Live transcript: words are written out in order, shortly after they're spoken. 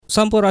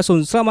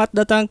Sampurasun,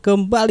 selamat datang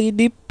kembali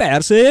di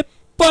PERSIB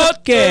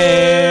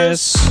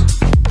Podcast.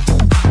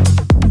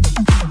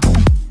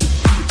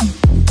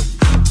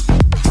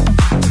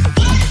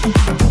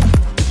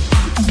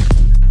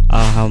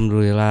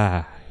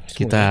 Alhamdulillah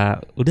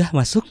kita udah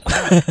masuk.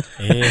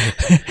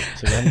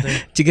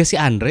 Ciga si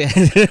Andre.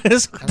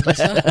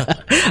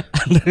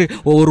 Andre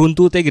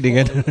runtuh teh gede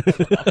kan.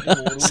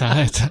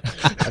 Saha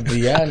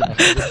Adrian.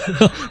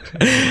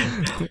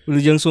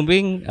 Wilujeng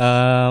Sumping,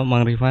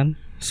 Mang Rifan.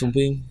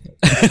 Sumping.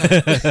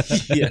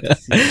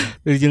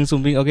 Wilujeng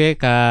Sumping, oke,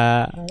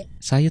 Kak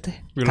saya teh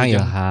Kang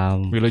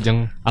Ilham.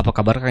 Wilujeng. Apa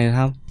kabar Kang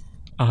Ilham?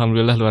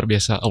 Alhamdulillah luar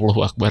biasa.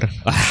 Allahu Akbar.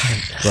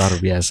 Luar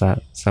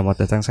biasa.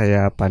 Selamat datang,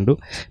 saya Pandu.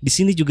 Di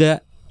sini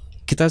juga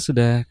kita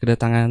sudah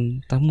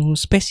kedatangan tamu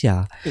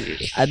spesial.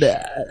 Ada,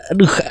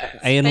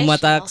 ayo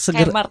mata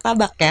seger. Kayak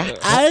martabak ya.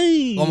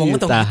 Ngomong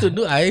tuh gitu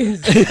duh ai.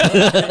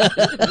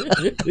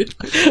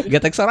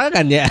 Getek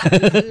sorangan ya.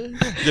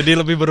 Jadi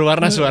lebih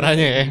berwarna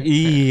suaranya ya.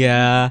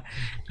 Iya.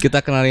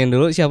 Kita kenalin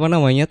dulu siapa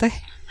namanya teh?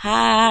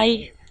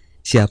 Hai.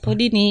 Siapa? Aku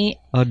Dini.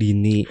 Oh,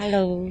 Dini.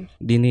 Halo.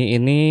 Dini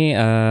ini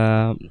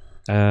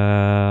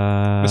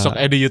besok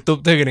di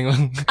YouTube tuh gini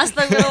Bang.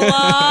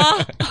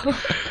 Astagfirullah.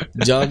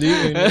 Jadi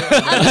ini.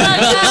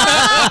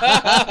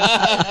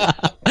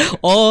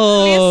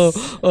 Oh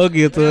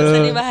gitu. Bisa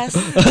dibahas.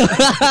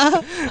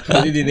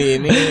 Jadi Dini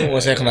ini mau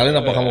saya kenalin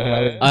apa kamu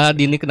kenalin?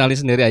 Dini kenalin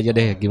sendiri aja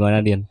deh. Gimana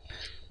Din?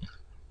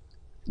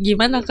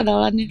 Gimana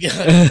kenalannya?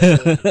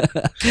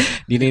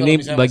 Dini ini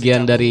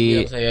bagian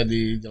dari. Saya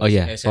di. Oh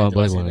iya. Oh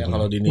boleh.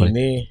 Kalau Dini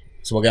ini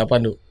sebagai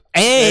apa, Ndu?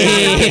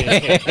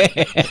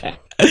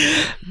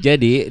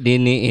 Jadi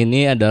Dini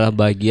ini adalah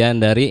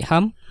bagian dari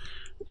Ham.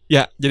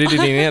 Ya, jadi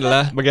Dini ini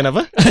adalah bagian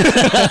apa?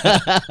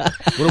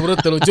 Buru-buru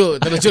terlucu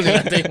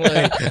nanti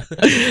mulai.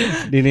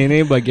 Dini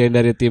ini bagian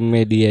dari tim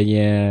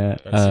medianya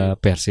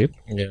PERSIB,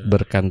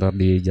 berkantor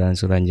di Jalan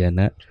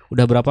Suranjana.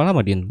 Udah berapa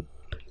lama Din?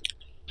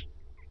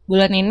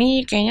 Bulan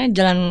ini kayaknya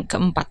jalan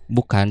keempat.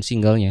 Bukan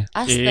singlenya.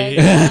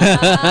 Astaga.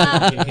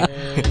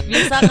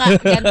 Bisa nggak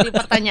ganti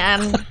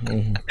pertanyaan?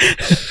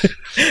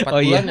 4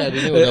 bulan ya,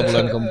 Dini udah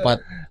bulan keempat.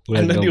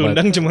 Anda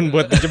diundang cuma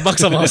buat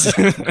dijebak sama host.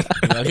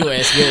 Kali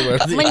USG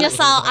berarti.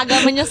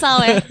 Agak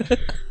menyesal ya.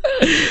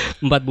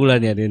 4 bulan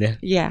ya Din ya?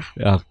 Iya.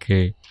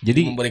 Oke.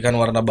 Jadi memberikan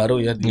warna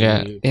baru ya di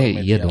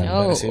iya dong.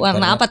 Oh,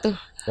 warna apa tuh?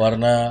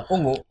 Warna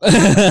ungu.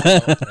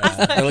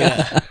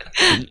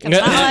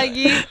 Enggak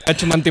lagi.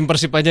 Cuman tim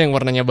Persib aja yang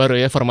warnanya baru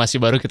ya,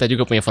 formasi baru. Kita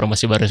juga punya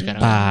formasi baru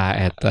sekarang.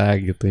 Eta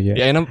gitu ya.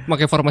 Ya enak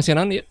pakai formasi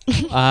naon ya?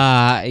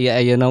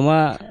 Iya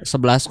nama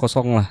 11-0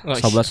 lah.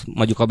 11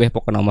 maju kabeh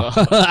pokoknya nama.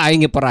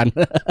 Aing peran.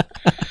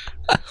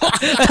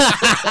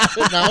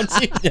 Naon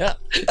sih ya?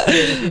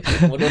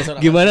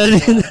 Gimana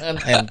nih?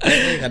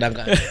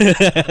 Kadang-kadang.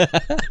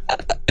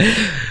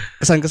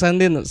 Kesan-kesan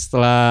Din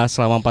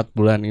selama 4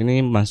 bulan ini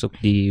masuk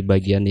di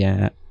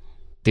bagiannya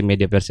tim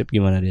media Persib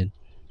gimana Din?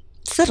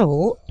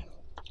 Seru.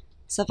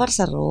 So far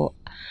seru.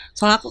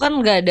 Soalnya aku kan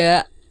nggak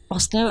ada,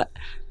 maksudnya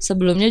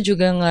sebelumnya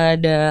juga nggak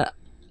ada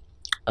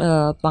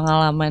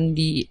pengalaman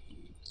di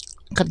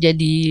kerja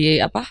di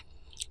apa?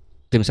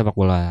 Tim sepak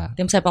bola.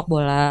 Tim sepak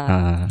bola.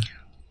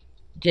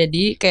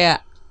 Jadi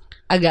kayak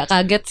agak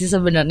kaget sih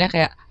sebenarnya,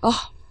 kayak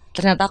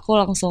ternyata aku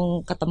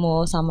langsung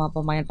ketemu sama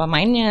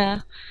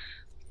pemain-pemainnya,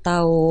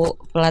 tahu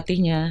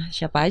pelatihnya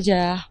siapa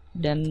aja,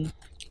 dan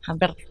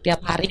hampir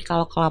tiap hari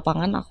kalau ke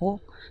lapangan aku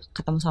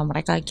ketemu sama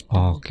mereka gitu.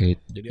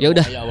 Oke. Ya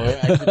udah.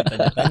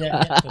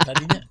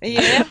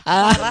 Iya.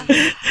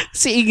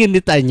 Si ingin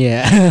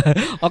ditanya.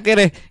 Oke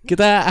deh,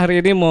 kita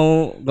hari ini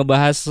mau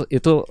ngebahas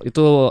itu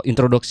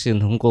introduction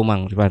hukum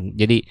Mang Rifan.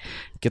 Jadi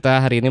kita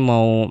hari ini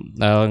mau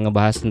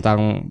ngebahas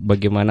tentang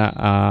bagaimana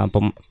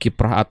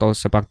kiprah atau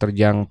sepak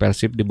terjang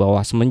Persib di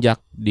bawah semenjak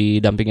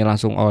didampingi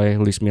langsung oleh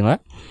Luis Milla.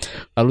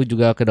 Lalu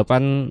juga ke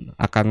depan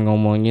akan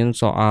ngomongin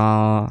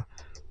soal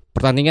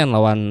pertandingan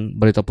lawan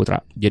Barito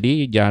Putra.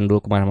 Jadi jangan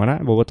dulu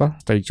kemana-mana, Bobotoh,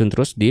 stay tune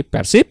terus di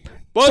PERSIB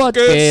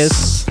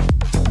Podcast.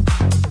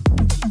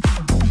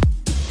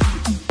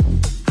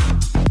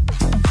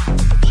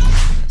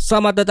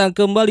 Selamat datang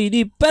kembali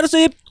di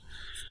PERSIB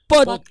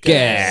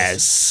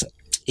Podcast.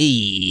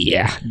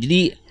 Iya,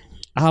 jadi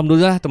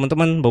alhamdulillah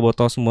teman-teman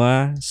Bobotoh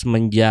semua,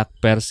 semenjak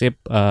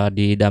Persib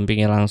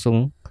didampingi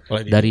langsung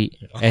dari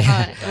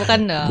bukan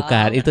dong.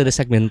 Bukan, itu udah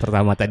segmen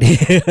pertama tadi.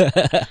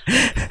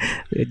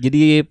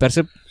 Jadi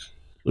Persib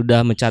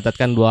udah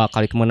mencatatkan 2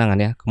 kali kemenangan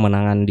ya.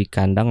 Kemenangan di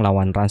kandang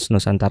lawan Rans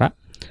Nusantara,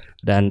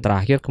 dan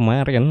terakhir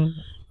kemarin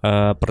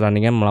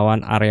pertandingan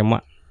melawan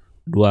Arema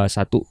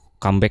 2-1,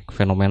 comeback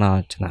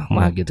fenomenal cenah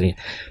mah gitu ya.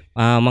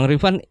 Mang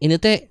Rifan ini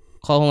teh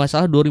kalau nggak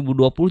salah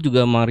 2020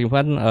 juga Mang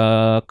Rifan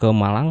ke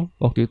Malang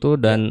waktu itu,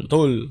 dan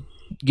betul.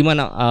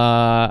 Gimana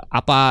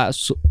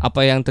apa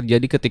yang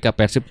terjadi ketika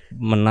Persib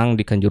menang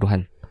di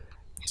Kanjuruhan?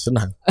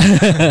 Senang.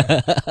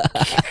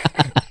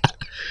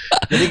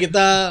 Jadi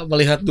kita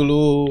melihat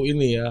dulu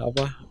ini ya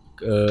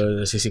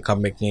sisi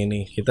comebacknya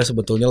ini. Kita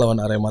sebetulnya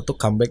lawan Arema tuh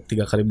comeback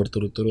 3 kali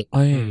berturut-turut.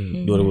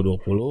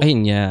 2020.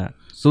 Iya.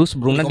 Terus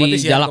sebelumnya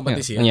di Jalaknya.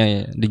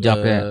 Iya, di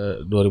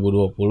Jalaknya.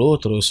 2020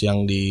 terus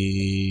yang di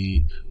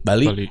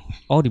Bali.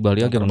 Oh, di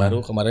Bali aja baru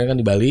kemarin kan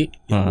di Bali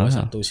yang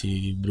 2-1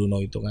 si Bruno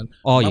itu kan.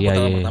 Oh iya.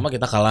 Pertama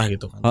kita kalah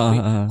gitu kan. Tapi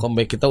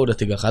comeback kita udah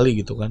 3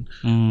 kali gitu kan.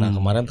 Nah,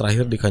 kemarin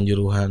terakhir di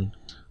Kanjuruhan.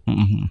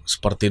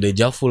 Seperti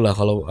deja vu lah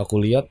kalau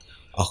aku lihat.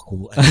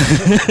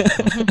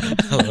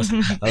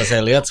 Kalau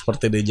saya lihat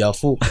seperti deja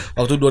vu.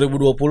 Waktu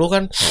 2020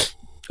 kan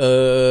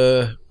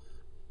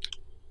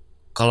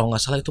kalau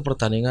nggak salah itu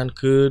pertandingan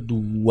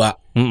kedua,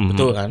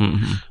 betul kan?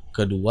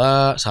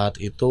 Kedua saat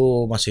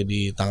itu masih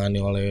ditangani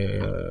oleh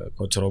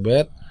Coach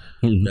Robert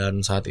dan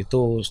saat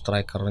itu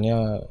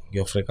strikernya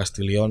Geoffrey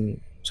Castillion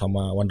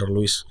sama Wander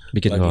Luis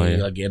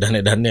lagi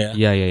edan-edannya.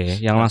 Iya.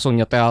 Yang langsung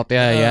nyetel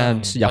ya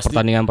sejak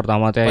pertandingan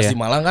pertama ya. Pas di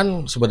Malang kan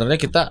sebenarnya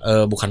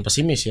kita bukan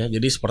pesimis ya.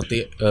 Jadi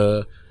seperti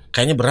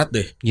kayaknya berat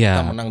deh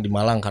kita menang di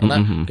Malang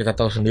karena kita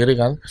tahu sendiri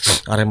kan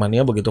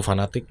Aremania begitu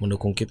fanatik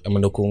mendukung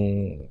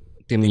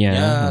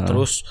timnya.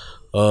 Terus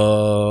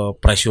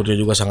pressure-nya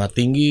juga sangat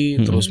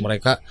tinggi. Terus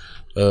mereka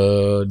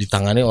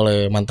ditangani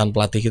oleh mantan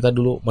pelatih kita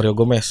dulu Mario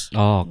Gomez.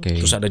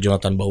 Terus ada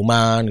Jonathan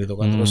Bauman gitu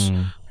kan. Terus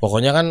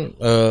pokoknya kan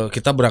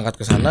kita berangkat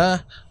ke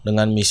sana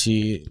dengan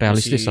misi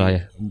realistis lah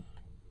ya.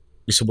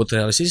 Disebut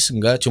realistis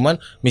enggak, cuman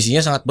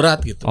misinya sangat berat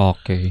gitu.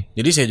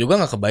 Jadi saya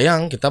juga nggak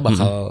kebayang kita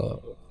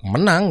bakal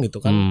menang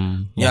gitu kan.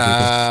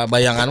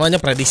 Bayangan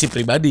hanya prediksi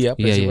pribadi ya.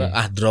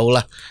 Draw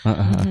lah.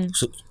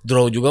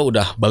 Draw juga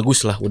udah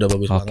bagus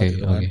banget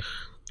gitu kan.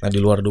 Nah, di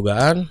luar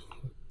dugaan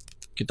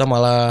kita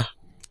malah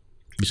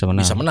bisa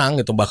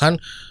menang gitu. Bahkan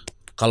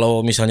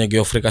kalau misalnya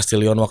Geoffrey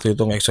Castillion waktu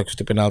itu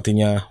nge-eksekusi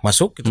penaltinya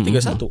masuk, kita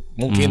 3-1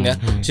 mungkin ya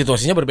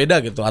situasinya berbeda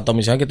gitu. Atau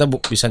misalnya kita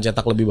bisa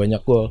cetak lebih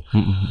banyak gol.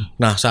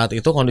 Nah, saat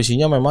itu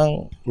kondisinya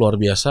memang luar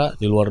biasa,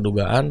 di luar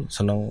dugaan,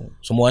 senang,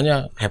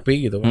 semuanya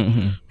happy gitu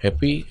kan.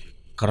 Happy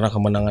karena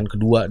kemenangan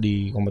kedua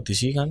di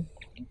kompetisi kan.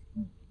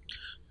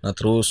 Nah,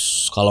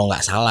 terus kalau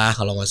nggak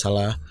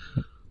salah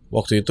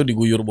waktu itu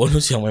diguyur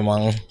bonus yang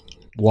memang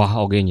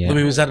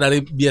lebih besar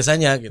dari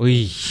biasanya gitu.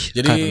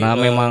 Jadi karena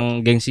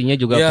memang gengsinya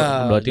juga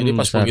dua tim jadi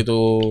pas besar. begitu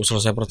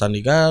selesai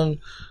pertandingan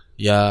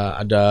ya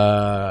ada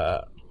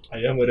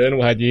ayam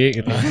beren Haji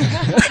gitu.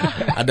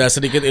 Ada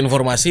sedikit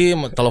informasi,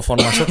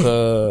 telepon masuk ke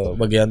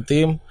bagian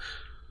tim.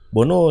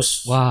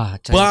 Bonus,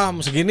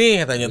 bam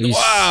segini katanya tuh.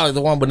 Itu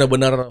mah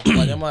benar-benar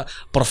pokoknya mah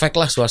perfect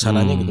lah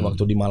suasananya gitu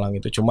waktu di Malang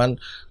itu. Cuman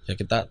ya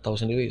kita tahu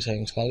sendiri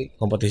sayang sekali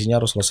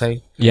kompetisinya harus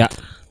selesai. Ya.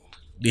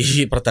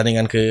 Di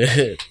pertandingan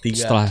ketiga.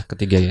 Setelah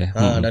ketiga ya.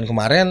 Dan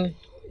kemarin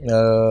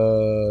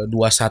 2-1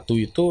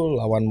 itu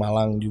lawan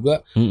Malang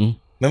juga.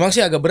 Memang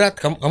sih agak berat.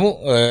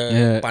 Kamu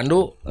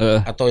Pandu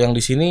atau yang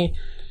di sini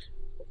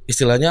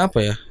istilahnya apa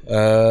ya?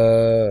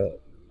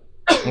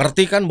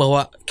 Ngerti kan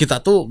bahwa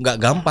kita tuh nggak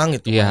gampang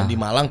gitu di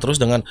Malang,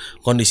 terus dengan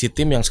kondisi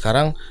tim yang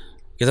sekarang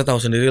kita tahu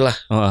sendirilah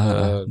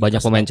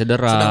banyak pemain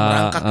cedera, sedang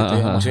berangkat gitu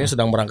ya, maksudnya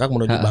sedang berangkat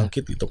menuju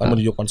bangkit gitu kan,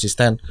 menuju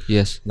konsisten.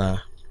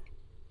 Nah,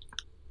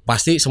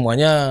 pasti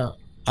semuanya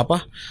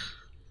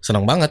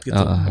senang banget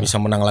gitu bisa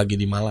menang lagi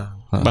di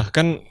Malang.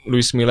 Bahkan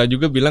Luis Milla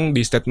juga bilang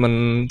di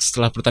statement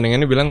setelah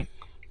pertandingannya bilang,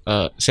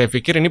 saya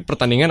pikir ini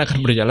pertandingan akan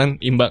berjalan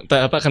imbang,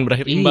 akan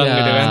berakhir imbang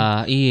gitu kan.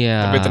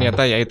 Tapi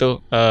ternyata ya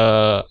itu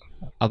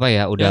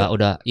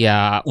udah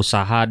ya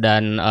usaha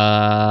dan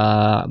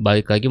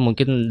balik lagi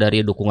mungkin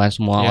dari dukungan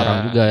semua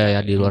orang juga ya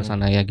di luar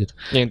sana ya gitu.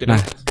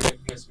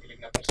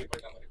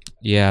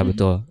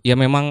 Betul. Ya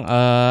memang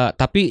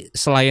tapi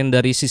selain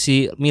dari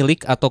sisi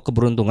milik atau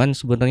keberuntungan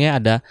sebenarnya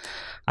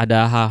ada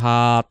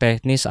hal-hal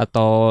teknis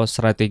atau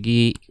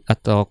strategi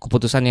atau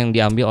keputusan yang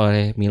diambil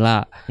oleh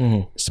Milla.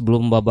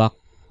 Sebelum babak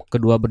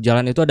kedua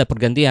berjalan itu ada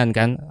pergantian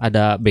kan,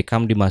 ada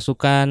Beckham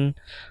dimasukkan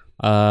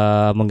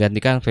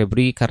menggantikan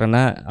Febri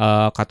karena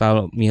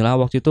kata Milla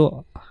waktu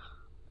itu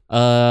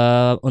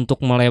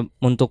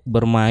untuk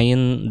bermain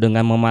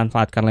dengan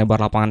memanfaatkan lebar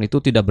lapangan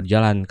itu tidak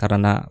berjalan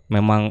karena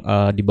memang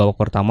di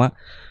babak pertama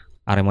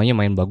Aremanya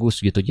main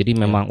bagus gitu. Jadi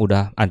memang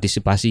udah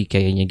antisipasi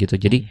kayaknya gitu.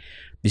 Jadi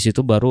di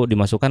situ baru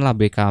dimasukkanlah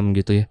Beckham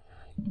gitu ya.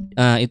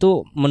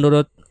 Itu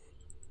menurut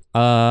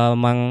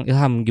Mang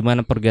Ilham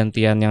gimana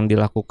pergantian yang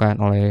dilakukan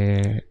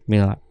oleh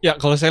Milla? Ya,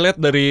 kalau saya lihat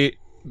dari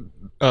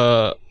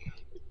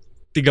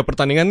 3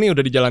 pertandingan nih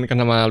udah dijalankan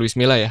sama Luis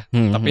Milla ya.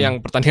 Tapi yang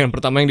pertandingan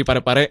pertama yang di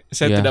Pare-Pare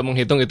saya tidak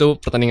menghitung itu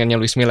pertandingannya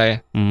Luis Milla ya.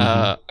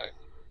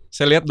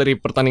 Saya lihat dari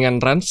pertandingan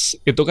Rans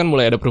itu kan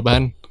mulai ada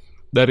perubahan.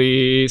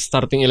 Dari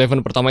starting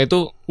 11 pertama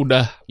itu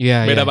udah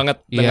beda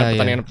banget dengan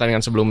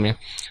pertandingan-pertandingan sebelumnya.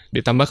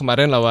 Ditambah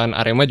kemarin lawan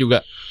Arema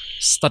juga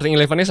starting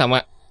 11-nya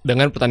sama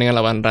dengan pertandingan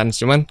lawan Rans.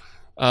 Cuman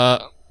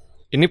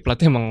ini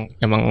pelatih emang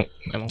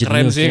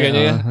keren sih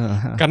kayaknya ya.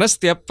 Karena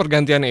setiap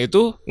pergantiannya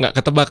itu nggak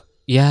ketebak.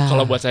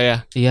 Kalau buat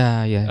saya,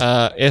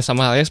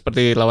 sama halnya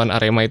seperti lawan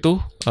Arema itu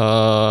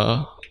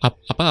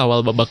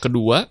awal babak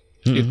kedua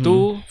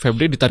itu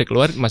Febri ditarik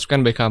keluar,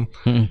 masukkan Beckham,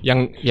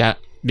 yang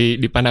ya di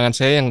pandangan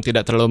saya yang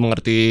tidak terlalu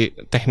mengerti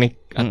teknik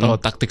atau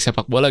taktik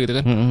sepak bola gitu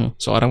kan,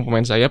 seorang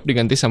pemain sayap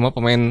diganti sama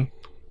pemain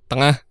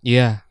tengah,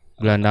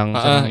 gelandang,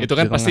 itu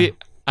kan pasti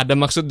ada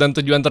maksud dan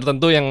tujuan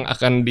tertentu yang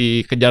akan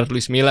dikejar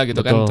Luis Milla gitu.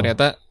 Betul. Kan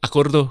ternyata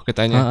akur tuh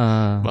katanya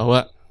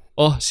bahwa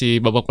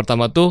si babak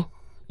pertama tuh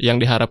yang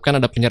diharapkan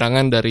ada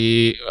penyerangan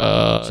dari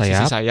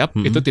sisi sayap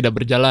itu tidak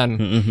berjalan.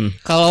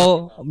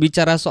 Kalau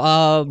bicara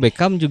soal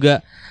Beckham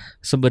juga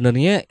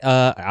sebenarnya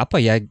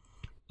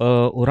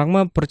orang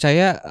mah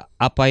percaya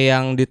apa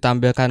yang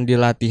ditampilkan di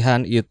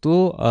latihan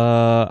itu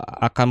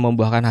akan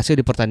membuahkan hasil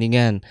di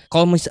pertandingan.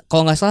 Kalau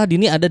nggak salah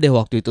Dini ada deh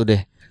waktu itu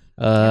deh.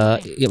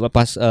 Ya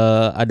pas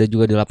ada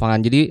juga di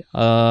lapangan. Jadi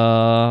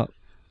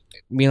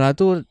Milla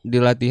tuh di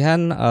latihan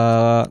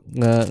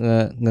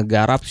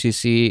ngegarap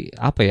sisi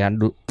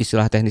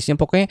istilah teknisnya,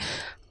 pokoknya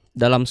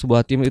dalam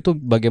sebuah tim itu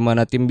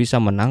bagaimana tim bisa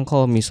menang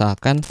kalau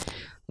misalkan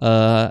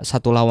 1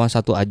 lawan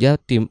 1 aja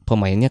tim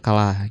pemainnya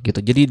kalah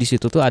gitu. Jadi di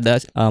situ tuh ada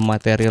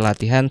materi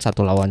latihan 1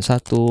 lawan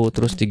 1,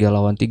 terus 3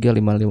 lawan 3,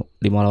 5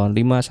 lawan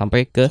 5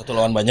 sampai ke 1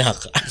 lawan banyak.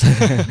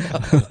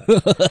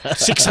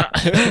 Siksa.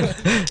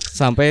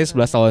 Sampai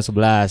 11 lawan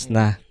 11.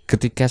 Nah,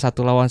 ketika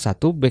 1 lawan 1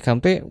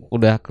 Beckham teh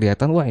udah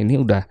kelihatan wah ini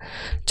udah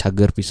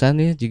cager pisan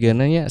nih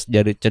jigananya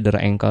jadi cedera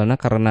ankle-na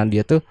karena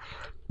dia tuh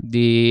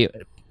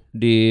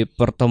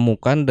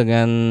dipertemukan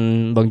dengan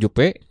Bang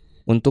Jupe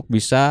untuk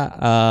bisa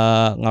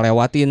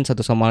ngelewatin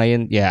satu sama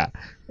lain ya,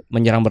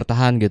 menyerang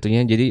bertahan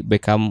gitunya. Jadi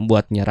Beckham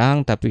buat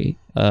nyerang tapi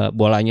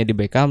bolanya di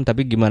Beckham,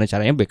 tapi gimana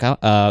caranya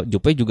Beckham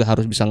Jupe juga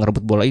harus bisa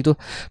ngerebut bola itu,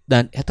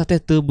 dan eta teh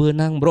teu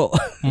beunang bro.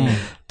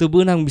 Teu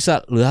beunang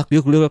bisa leak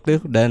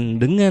dan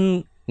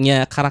dengan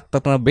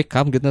karakternya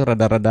Beckham gitu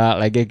rada-rada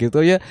lege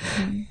gitu ya,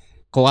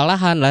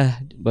 kewalahan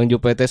lah Bang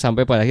Jupe teh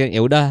sampai pada akhirnya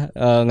ya udah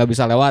nggak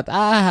bisa lewat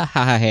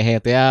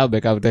hehehe ya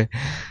Beckham teh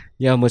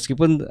ya,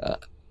 meskipun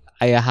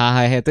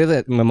hehehe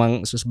teh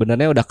memang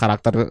sebenarnya udah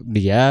karakter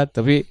dia,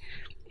 tapi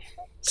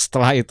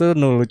setelah itu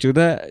nu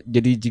lucuna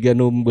jadi jiga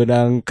nu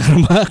benang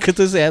karma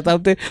gitu saya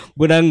tahu teh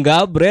benang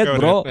gabret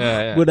bro,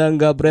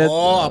 benang gabret.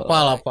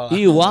 Apal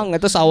iwang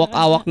itu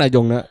sawak-awak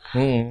najongna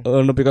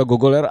nepi ka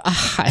gogoler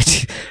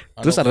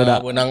terus ada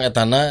benang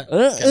etana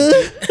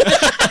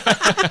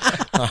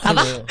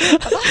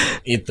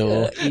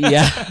itu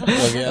iya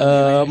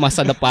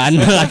masa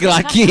depan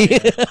laki-laki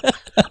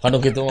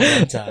anu gitu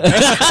wawancara.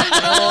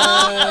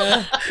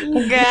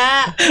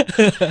 Enggak.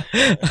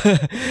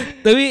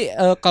 Tapi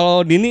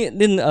kalau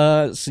Din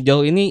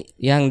sejauh ini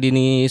yang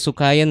Dini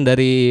sukain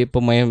dari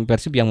pemain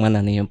Persib yang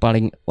mana nih yang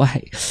paling wah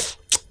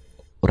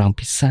orang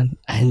pisan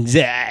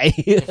anjay.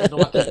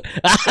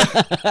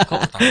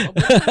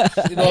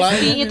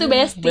 Bestie itu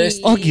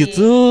bestie. Oh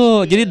gitu.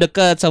 Jadi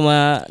dekat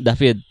sama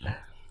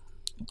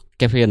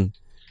Kevin.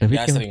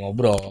 Ya sering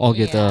ngobrol. Oh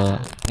gitu.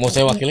 Mau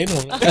saya wakilin?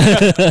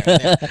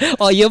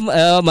 Oh iya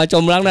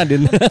macomblang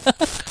Nadin.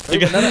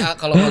 Tapi benar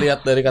kalau melihat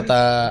dari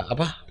kata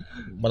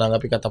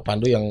menanggapi kata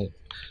Pandu yang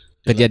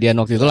kejadian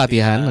waktu itu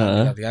latihan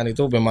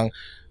itu memang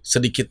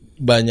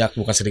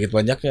bukan sedikit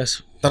banyaknya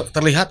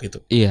terlihat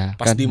gitu. Iya.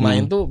 Pas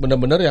dimain tuh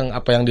benar-benar yang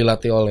apa yang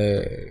dilatih oleh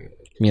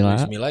Milla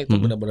itu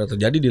benar-benar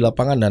terjadi di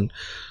lapangan, dan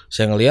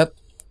saya ngelihat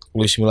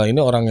Luis Milla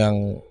ini orang yang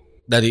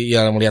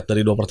melihat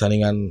dari 2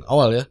 pertandingan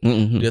awal ya,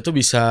 dia tuh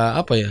bisa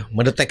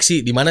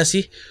mendeteksi di mana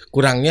sih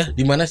kurangnya,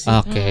 di mana sih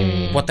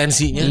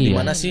potensinya, di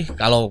mana sih.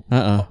 Kalau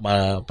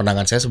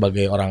pandangan saya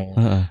sebagai orang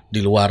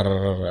di luar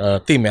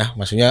tim ya,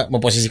 maksudnya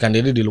memposisikan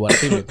diri di luar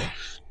tim gitu,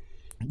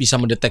 bisa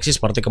mendeteksi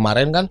seperti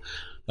kemarin kan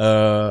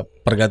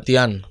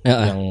pergantian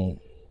yang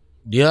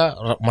dia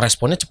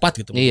meresponnya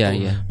cepat gitu.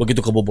 Begitu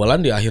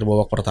kebobolan di akhir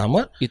babak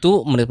pertama, itu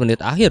menit-menit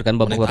akhir kan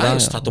babak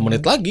pertama. 1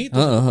 menit lagi itu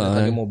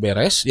lagi mau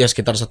beres, ya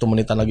sekitar 1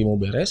 menitan lagi mau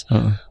beres,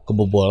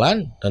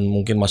 kebobolan dan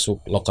mungkin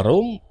masuk locker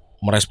room,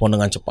 merespon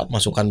dengan cepat,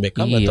 masukkan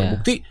Beckham dan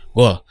terbukti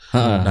gol.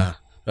 Nah,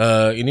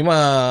 ini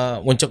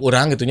mah muncul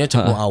orang gitunya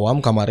cek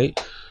awam kamari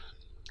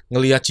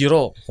ngelihat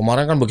Ciro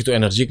kemarin kan begitu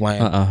energik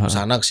main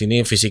sana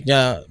kesini,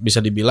 fisiknya bisa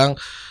dibilang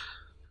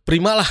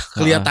prima lah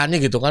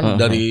kelihatannya gitu kan,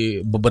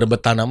 dari beberapa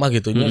nama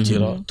gitunya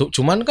Ciro.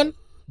 Cuman kan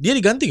dia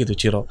diganti gitu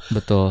Ciro.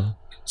 Betul.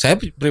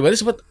 Saya pribadi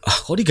sempat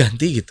kok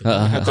diganti gitu.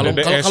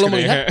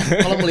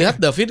 Kalau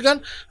melihat David kan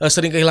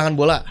sering kehilangan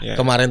bola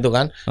kemarin tuh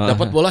kan,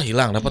 dapat bola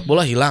hilang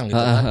gitu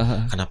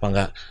kan. Kenapa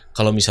enggak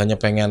kalau misalnya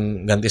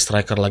pengen ganti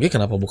striker lagi,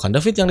 kenapa bukan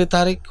David yang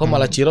ditarik? Kok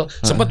malah Ciro?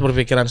 Sempat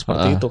berpikiran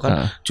seperti itu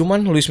kan.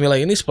 Cuman Luis Milla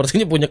ini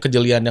sepertinya punya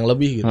kejelian yang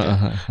lebih gitu.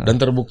 Dan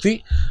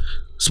terbukti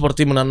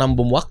seperti menanam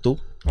bom waktu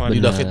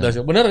di David Da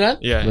Silva. Bener kan?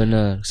 Iya.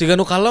 Bener. Si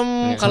Ganu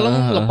kalem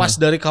lepas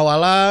dari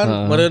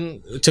kawalan, meureun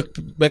cek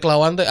back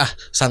lawan teh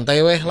santai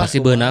weh lah. Pasti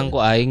beunang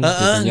ku aing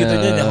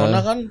gitunya jahona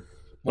kan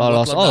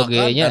lolos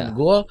nya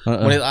gol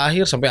menit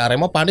akhir sampai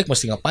Arema panik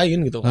mesti ngapain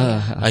gitu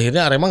kan.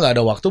 Akhirnya Arema enggak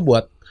ada waktu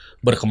buat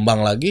berkembang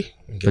lagi.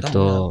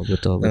 Betul.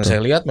 Dan saya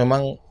lihat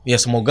memang ya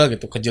semoga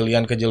gitu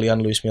kejelian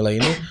Luis Milla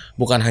ini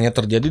bukan hanya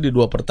terjadi di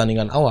 2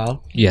 pertandingan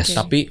awal,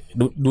 tapi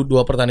 2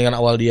 pertandingan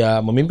awal dia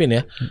memimpin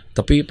ya,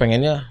 tapi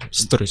pengennya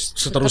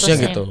seterusnya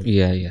gitu.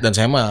 Iya. Dan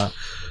saya mah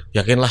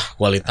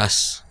yakinlah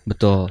kualitas.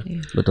 Betul.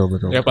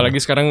 Ya apalagi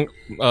sekarang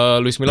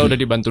Luis Milla udah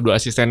dibantu 2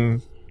 asisten.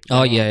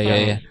 Oh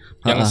iya.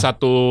 Yang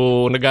satu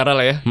negara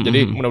lah ya.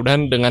 Jadi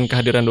mudah-mudahan dengan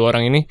kehadiran 2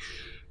 orang ini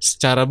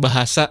secara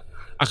bahasa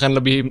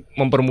akan lebih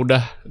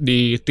mempermudah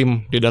di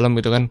tim di dalam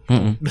gitu kan.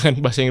 Dengan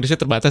bahasa Inggrisnya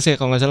terbatas ya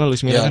kalau nggak salah Luis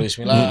Milla. Ya, Luis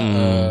Milla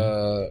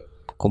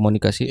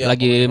komunikasi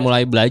lagi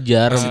mulai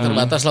belajar. Masih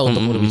terbatas lah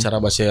untuk berbicara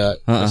bahasa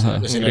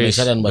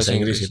Indonesia dan bahasa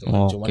Inggris gitu.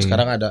 Cuma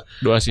sekarang ada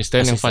 2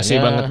 asisten yang fasih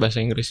banget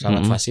bahasa Inggris.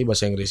 Sangat fasih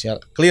bahasa Inggrisnya,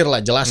 clear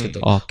lah, jelas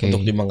gitu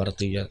untuk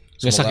dimengerti ya.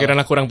 Ya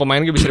sakirana kurang pemain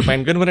ge bisa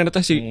dipainkeun bener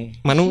eta si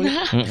Manu.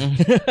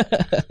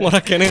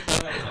 Ngora kene.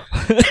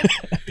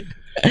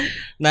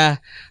 Nah,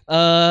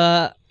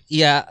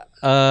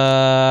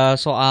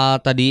 soal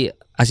tadi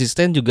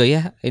asisten juga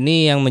ya.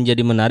 Ini yang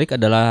menjadi menarik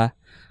adalah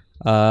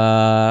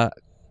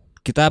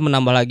kita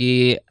menambah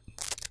lagi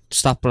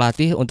staf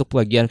pelatih untuk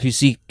bagian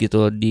fisik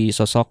gitu di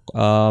sosok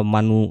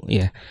Manu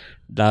ya.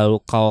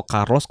 Lalu kalau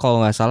Carlos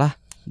kalau nggak salah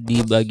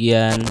di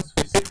bagian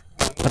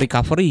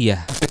recovery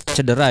ya,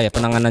 cedera ya,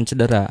 penanganan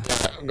cedera.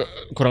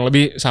 Kurang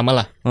lebih sama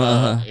lah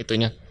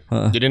itunya.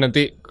 Jadi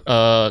nanti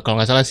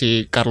kalau nggak salah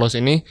si Carlos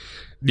ini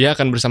dia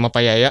akan bersama Pak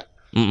Yaya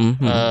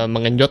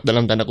mengenjot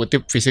dalam tanda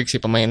kutip fisik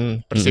si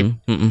pemain Persib.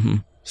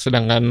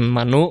 Sedangkan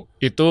Manu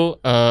itu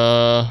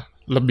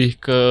lebih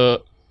ke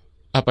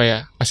apa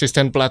ya,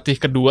 asisten pelatih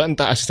kedua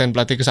entah asisten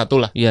pelatih ke satu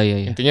lah. Iya.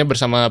 Intinya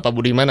bersama Pak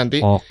Budiman nanti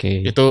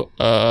itu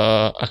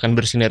akan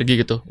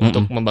bersinergi gitu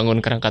untuk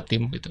membangun kerangka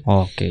tim gitu.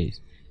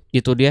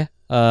 Itu dia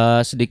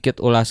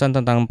sedikit ulasan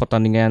tentang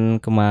pertandingan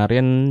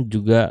kemarin,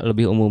 juga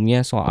lebih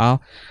umumnya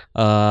soal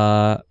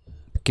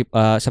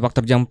sepak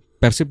terjang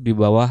Persib di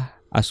bawah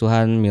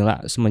asuhan Milla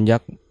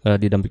semenjak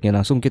didampingi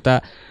langsung. Kita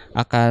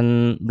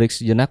akan break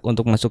sejenak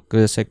untuk masuk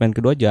ke segmen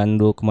kedua.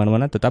 Jangan dulu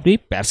kemana-mana, tetap di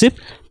Persib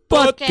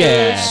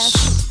Podcast.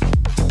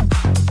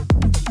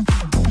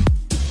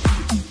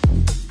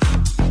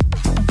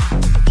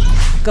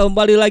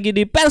 Kembali lagi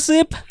di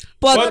Persib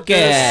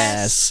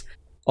Podcast.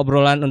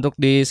 Obrolan untuk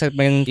di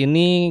segmen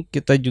ini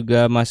kita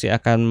juga masih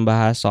akan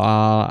bahas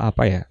soal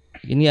apa ya?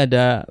 Ini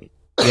ada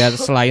ya,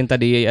 selain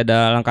tadi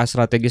ada langkah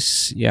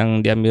strategis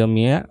yang diambil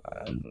Milla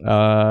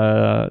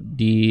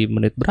di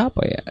menit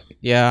berapa ya?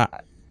 Ya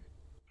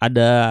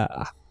ada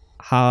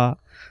hal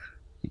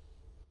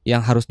yang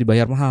harus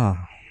dibayar mahal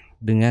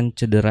dengan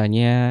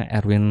cederanya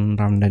Erwin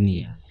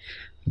Ramdhani.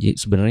 Jadi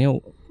sebenarnya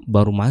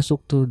baru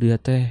masuk tuh dia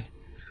teh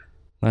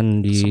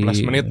kan di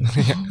 11 menit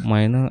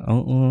mainnya.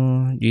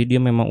 Jadi dia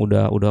memang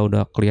udah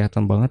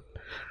kelihatan banget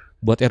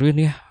buat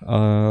Erwin ya.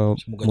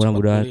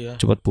 Mudah-mudahan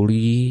cepat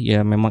pulih ya.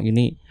 Memang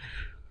ini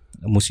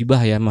musibah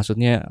ya,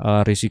 maksudnya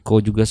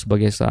risiko juga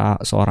sebagai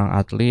seorang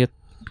atlet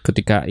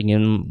ketika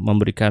ingin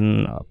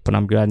memberikan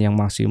penampilan yang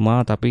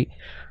maksimal tapi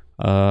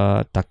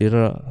takdir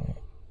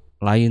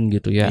lain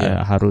gitu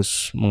ya,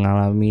 harus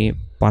mengalami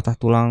patah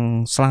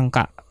tulang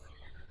selangka.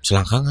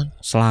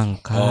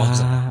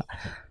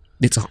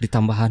 Dicok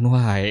ditambahan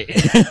wae.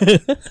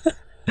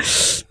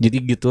 Jadi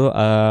gitu,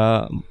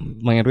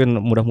 Mang Erwin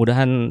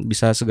mudah-mudahan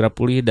bisa segera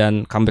pulih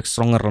dan comeback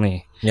stronger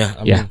nih. Ya,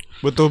 amin. Ya.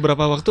 Butuh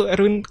berapa waktu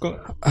Erwin kok?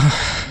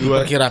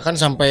 Diperkirakan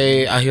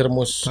sampai akhir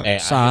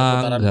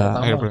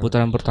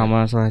putaran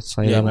pertama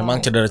selesai. Ya memang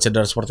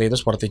cedera-cedera seperti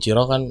itu, seperti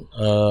Ciro kan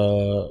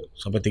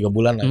sampai 3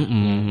 bulan ya.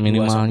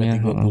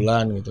 Minimalnya 3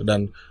 bulan gitu.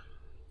 Dan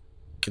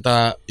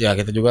kita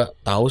juga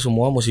tahu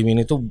semua musim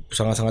ini tuh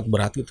sangat-sangat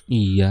berat gitu.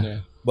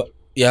 Iya.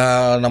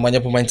 Ya namanya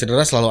pemain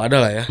cedera selalu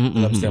ada lah ya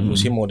dalam setiap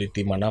musim, mau di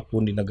tim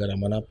manapun, di negara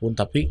manapun.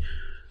 Tapi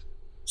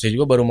saya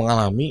juga baru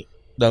mengalami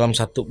dalam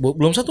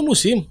belum satu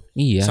musim.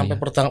 Iya. Sampai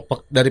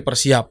dari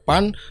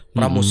persiapan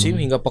pramusim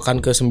hingga pekan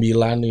ke-9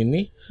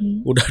 ini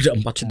udah ada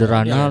 4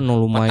 cederanya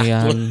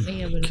lumayan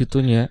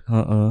gitunya.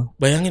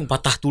 Bayangin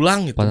patah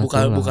tulang gitu,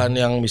 bukan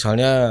yang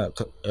misalnya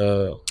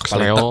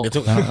kepala gitu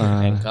kan,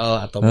 ankle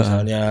atau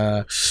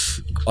misalnya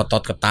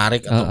otot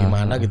ketarik atau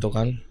gimana gitu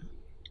kan.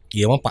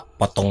 Iya mah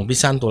potong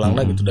pisan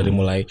tulangnya gitu, dari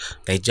mulai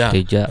Teja,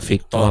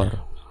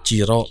 Victor,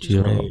 Ciro,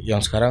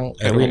 yang sekarang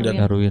Erwin dan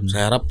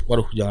saya harap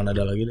jangan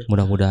ada lagi deh.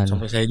 Mudah-mudahan.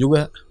 Sampai saya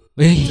juga.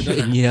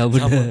 Iya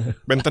benar.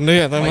 Benten deh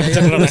ya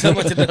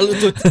sama cedera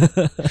lutut.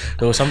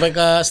 Tuh sampai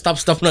ke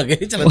staff lagi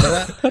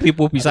cedera.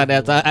 Ribu pisan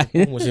eta.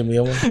 Musim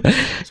ieu mah.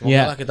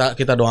 Semoga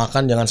kita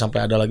doakan jangan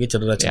sampai ada lagi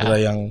cedera-cedera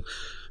yang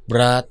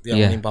berat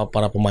yang menimpa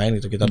para pemain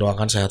gitu. Kita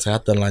doakan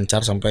sehat-sehat dan lancar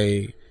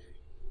sampai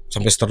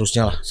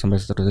seterusnya lah. Sampai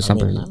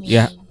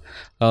ya.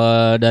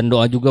 Dan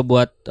doa juga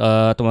buat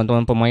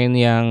teman-teman pemain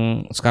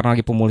yang sekarang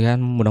lagi pemulihan.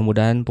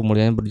 Mudah-mudahan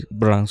pemulihannya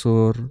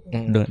berlangsung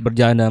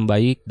berjalan dengan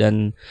baik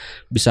dan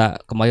bisa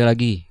kembali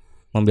lagi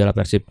membela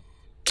Persib.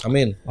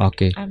 Amin.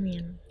 Oke.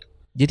 Amin.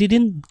 Jadi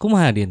Din,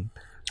 kumaha Din?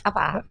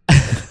 Apa?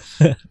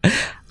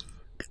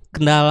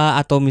 Kendala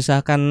atau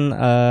misalkan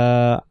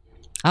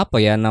apa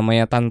ya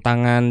namanya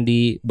tantangan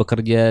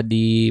bekerja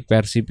di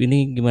Persib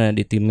ini gimana,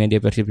 di tim media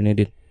Persib ini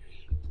Din?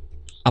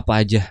 Apa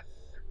aja?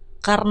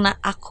 Karena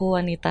aku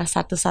wanita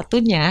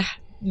satu-satunya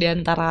di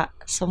antara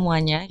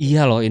semuanya.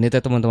 Iya loh, ini teh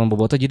teman-teman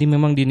bobotoh. Jadi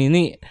memang Dini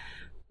ini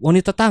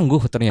wanita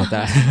tangguh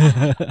ternyata.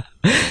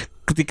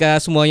 Ketika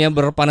semuanya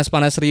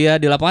berpanas-panas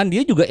ria di lapangan,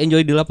 dia juga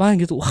enjoy di lapangan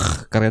gitu.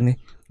 Wah, keren nih.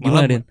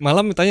 Gimana Din?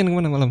 Malam ditanya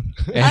gimana malam?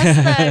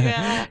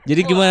 Astaga.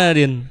 Jadi gimana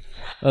Din?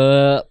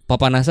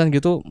 Papanasan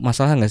gitu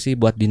masalah nggak sih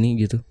buat Dini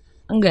gitu?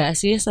 Enggak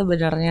sih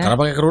sebenarnya. Karena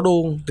pakai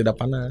kerudung,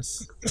 tidak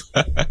panas.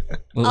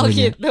 Oh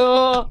gitu.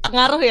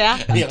 Ngaruh ya?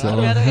 Iya,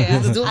 Ngaruh ya.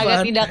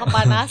 Agak tidak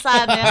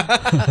kepanasan ya.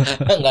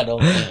 Enggak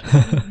dong.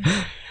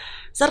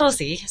 Seru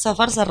sih, so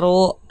far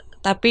seru.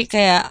 Tapi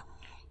kayak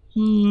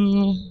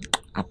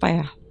apa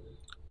ya?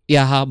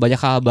 Ya banyak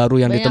hal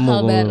baru yang banyak ditemu.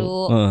 Hal baru.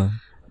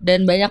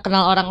 Dan banyak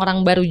kenal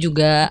orang-orang baru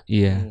juga.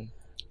 Iya.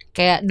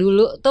 Kayak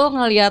dulu tuh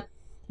ngelihat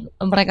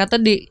mereka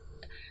tuh di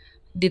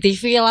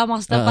TV lah,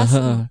 maksudnya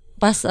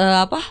pas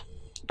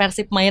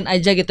PERSIB main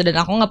aja gitu, dan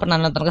aku nggak pernah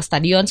nonton ke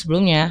stadion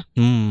sebelumnya.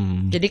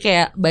 Jadi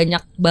kayak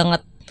banyak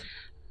banget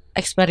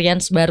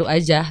experience baru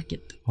aja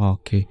gitu.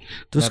 Oke.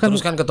 Terus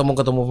kan ketemu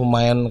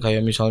pemain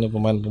kayak misalnya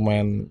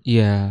pemain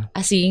iya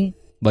asing.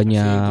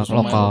 Banyak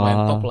lokal. Pemain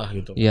top lah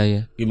gitu.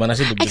 Iya. Gimana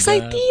sih deg-degan?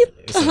 Excited.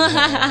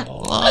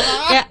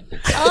 Kayak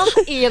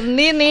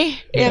ini nih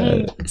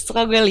yang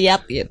suka gue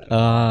lihat gitu.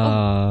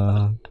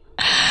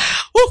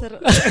 Seru.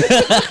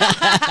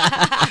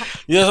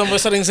 Ya sampai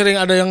sering-sering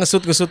ada yang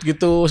ngesut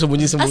gitu,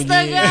 sembunyi-sembunyi.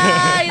 Astaga,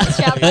 itu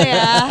siapa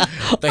ya?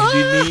 Teh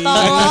Dini.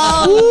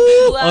 Tolong.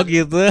 Oh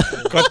gitu.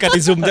 Kuat kan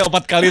di zoom teh 4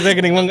 kali teh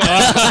geuning mah.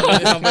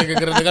 Sampai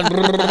kegeredekan.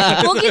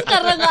 Mungkin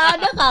karena nggak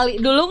ada kali.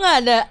 Dulu nggak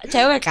ada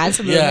cewek kan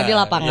sebelumnya di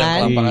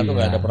lapangan. Di lapangan tuh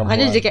nggak ada perempuan.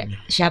 Makanya jadi kayak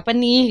siapa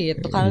nih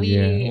gitu kali.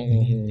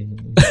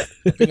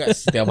 Tapi nggak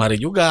setiap hari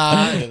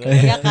juga. Gitu.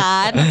 Ya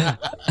kan.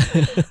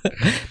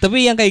 Tapi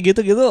yang kayak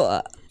gitu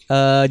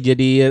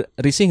jadi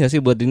risih nggak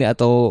sih buat ini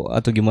atau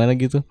gimana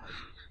gitu?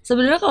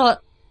 Sebenarnya kalau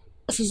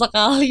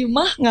sesekali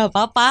mah nggak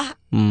apa-apa.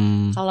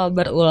 Kalau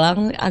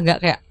berulang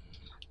agak kayak,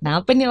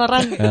 kenapa nih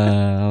orang?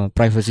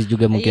 Privacy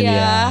juga mungkin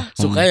ya.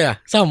 Suka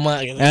ya, sama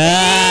gitu.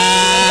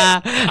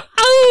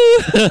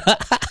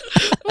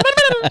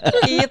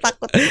 Iya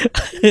takut.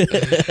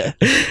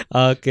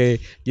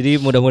 Oke, jadi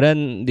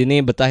mudah-mudahan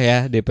Dini betah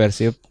ya di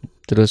PERSIB,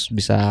 terus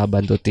bisa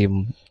bantu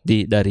tim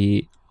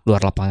dari luar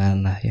lapangan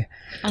lah ya.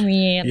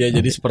 Amin. Ya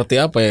jadi seperti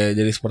apa ya?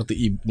 Jadi seperti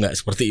ibu, nggak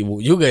seperti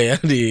ibu juga ya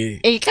di.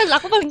 Kan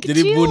aku paling kecil.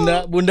 Jadi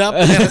bunda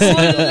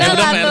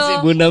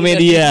PERSIB. Bunda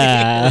media.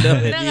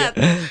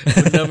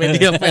 Bunda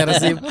media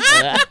PERSIB.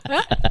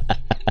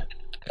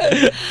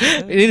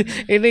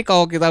 Ini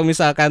kalau kita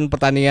misalkan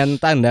pertandingan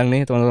tandang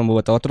nih teman-teman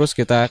Bobotoh, terus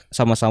kita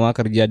sama-sama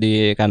kerja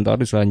di kantor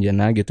di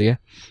Sulanjana gitu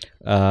ya.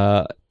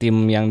 Tim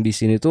yang di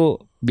sini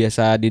tuh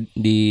biasa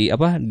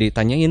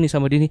ditanyain nih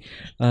sama Dini,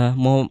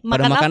 mau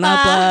pada makan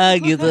apa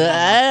gitu.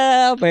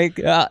 Baik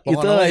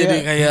itu ya. Jadi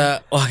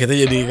kayak kita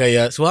jadi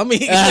kayak suami.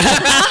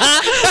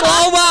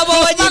 Bawa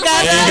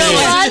majikan.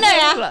 Gimana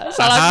ya?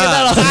 Salah kita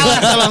loh.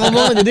 Salah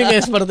ngomong, jadi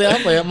kayak seperti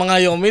apa ya?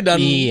 Mengayomi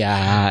dan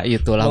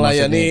itulah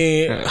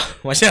melayani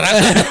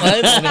masyarakat.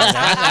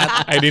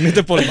 Dini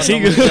tuh polisi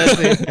gitu.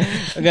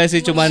 Enggak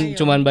sih,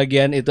 cuman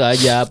bagian itu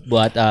aja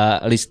buat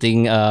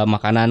listing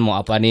makanan mau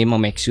apa nih, mau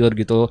make sure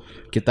gitu.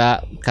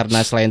 Kita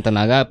karena selain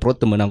tenaga perut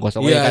temenang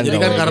kosong. Iya, jadi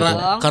kan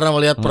karena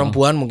melihat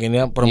perempuan mungkin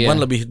ya, perempuan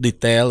lebih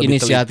detail,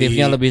 lebih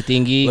inisiatifnya teliti, lebih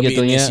tinggi lebih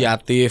gitunya.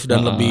 Inisiatif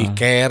dan lebih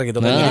care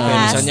gitu kan. Jadi kayak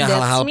misalnya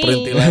hal-hal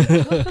perintilan,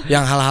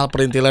 yang hal-hal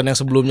perintilan yang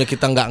sebelumnya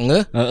kita nggak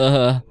ngeh,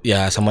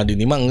 ya sama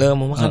Dini mah ngeh,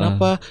 mau makan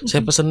apa,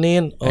 saya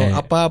pesenin,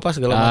 apa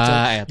segala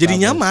macam. Jadi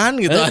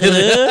nyaman gitu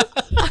akhirnya.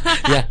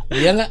 Ya,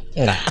 iya nggak?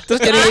 Terus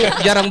jadi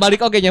jarang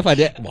balik nya Fad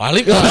ya?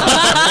 Balik.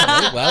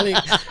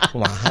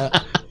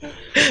 Kumaha.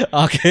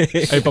 Oke.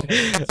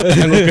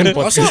 Nganggukeun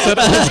podcaster.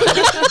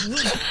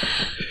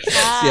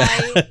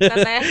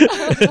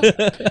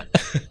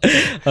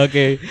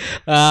 Oke.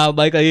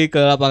 Balik lagi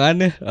ke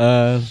lapangan ya.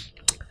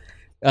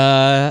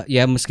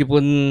 Ya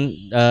meskipun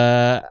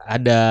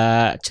ada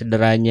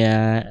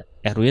cederanya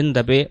Erwin,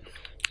 tapi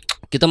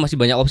kita masih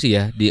banyak opsi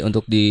ya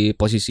untuk di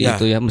posisi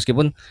itu ya.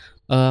 Meskipun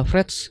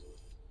Freds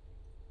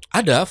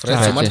ada,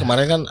 cuman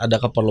kemarin kan ada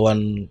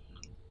keperluan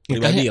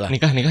pribadi lah.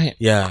 Nikah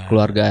ya.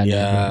 Keluargaan.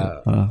 Ya.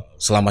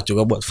 Selamat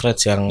juga buat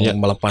Freds yang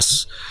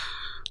melepas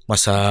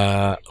masa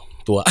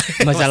tua.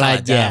 Masa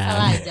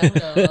lajang.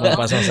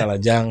 Melepas masa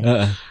lajang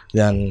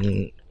dan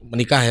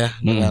menikah ya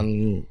dengan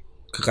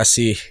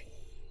kekasih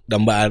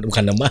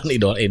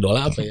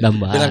idola apa ya?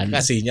 Dambaan. Dengan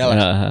kekasihnya lah.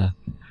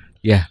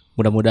 Ya,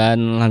 mudah-mudahan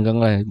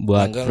langgeng lah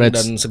buat Freds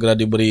dan segera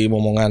diberi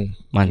momongan.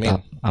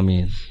 Mantap.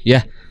 Amin.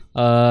 Ya.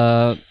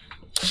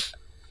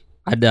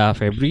 Ada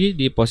Febri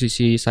di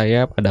posisi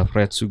sayap, ada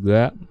Fred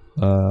juga,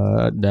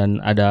 dan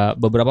ada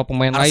beberapa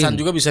pemain lain. Arsan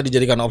juga bisa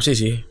dijadikan opsi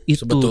sih.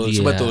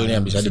 Sebetulnya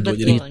bisa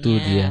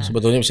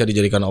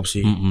dijadikan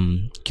opsi.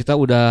 Kita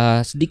udah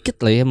sedikit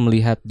lah ya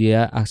melihat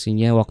dia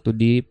aksinya waktu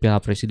di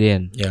Piala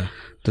Presiden. Ya.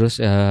 Terus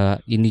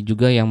ini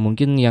juga yang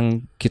mungkin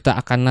yang kita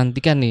akan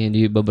nantikan nih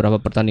di beberapa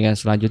pertandingan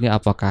selanjutnya,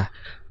 apakah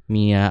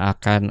Mia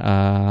akan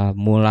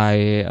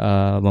mulai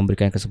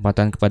memberikan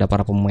kesempatan kepada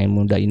para pemain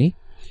muda ini,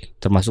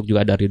 termasuk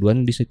juga ada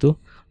Ridwan di situ,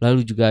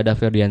 lalu juga ada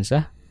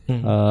Ferdiansyah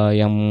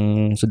yang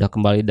sudah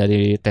kembali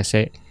dari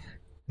TC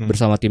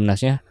bersama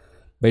timnasnya.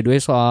 By the way,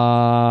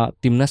 soal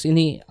timnas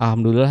ini,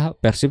 alhamdulillah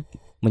PERSIB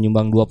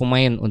menyumbang 2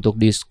 pemain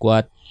untuk di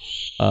skuad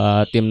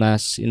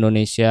timnas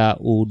Indonesia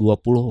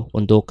U20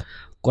 untuk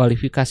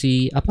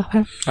kualifikasi apa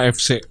kan?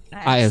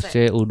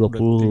 AFC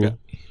U20.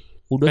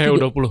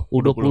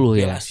 U20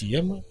 ya. Piala Asia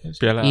mah.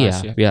 Piala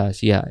Asia. Piala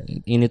Asia.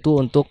 Ini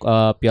tuh untuk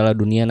Piala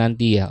Dunia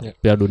nanti ya.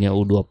 Piala Dunia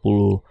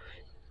U20.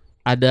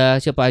 Ada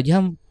siapa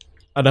aja?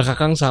 Ada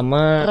Kakang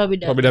sama Robi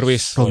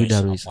Darwis.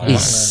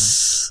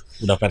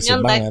 Udah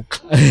PERSIB banget.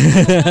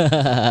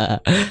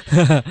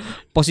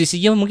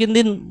 Posisinya mungkin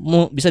Din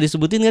bisa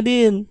disebutin nggak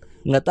Din?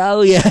 Nggak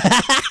tahu ya.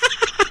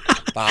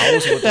 Tahu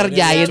sebetulnya.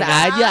 Kerjain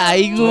aja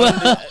aing mah.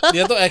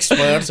 Dia tuh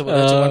expert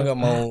sebenarnya cuman enggak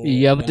mau.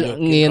 Iya betul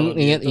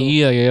ingin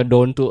iya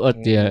down to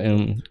earth ya.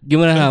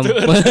 Gimana Ham?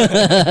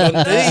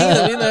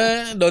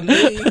 Don't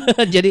think.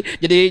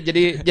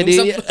 Jadi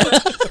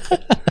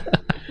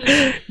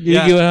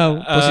gimana Ham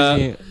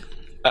posisinya?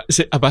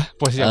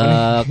 Posisi apa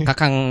nih?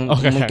 Kakang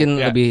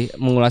mungkin lebih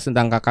mengulas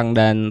tentang Kakang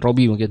dan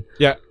Robi mungkin.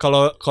 Ya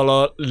kalau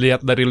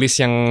lihat dari list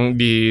yang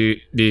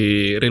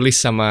dirilis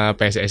sama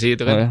PSSI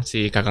itu kan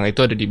si Kakang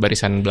itu ada di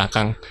barisan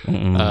belakang,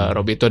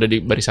 Robi itu ada di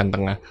barisan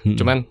tengah.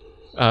 Cuman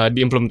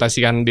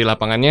diimplementasikan di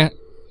lapangannya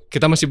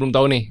kita masih belum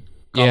tahu nih.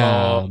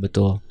 Kalau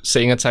betul.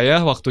 Seingat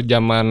saya waktu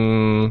zaman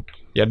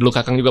ya dulu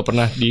Kakang juga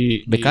pernah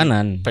di bek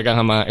kanan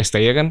pegang sama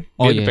STY kan.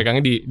 Dia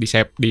dipegangnya di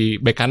sayap di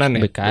bek kanan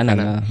ya. Bek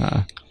kanan.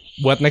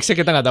 Buat nextnya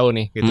kita nggak tahu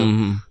nih gitu.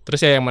 Terus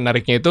ya yang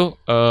menariknya itu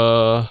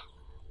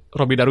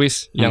Robi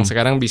Darwis yang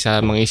sekarang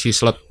bisa mengisi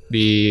slot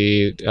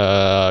di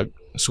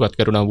skuad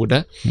Garuda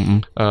Muda.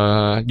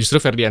 Justru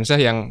Ferdiansyah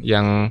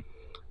yang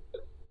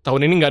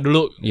tahun ini nggak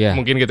dulu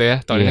mungkin gitu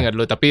ya. Tahun ini nggak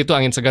dulu. Tapi itu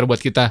angin segar buat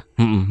kita.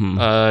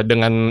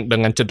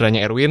 Dengan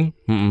cederanya Erwin,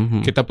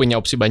 kita punya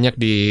opsi banyak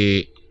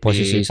di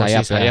posisi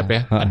sayap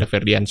ya. Ada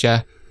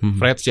Ferdiansyah,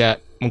 Freds ya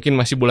mungkin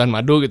masih bulan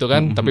madu gitu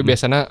kan. Tapi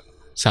biasanya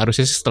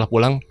seharusnya setelah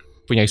pulang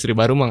punya istri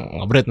baru mah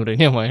ngabret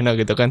nurenya mah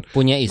enak gitu kan.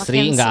 Punya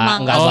istri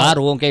enggak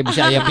baru kayak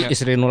bisa ya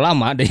istri nu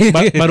lama deh.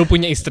 Baru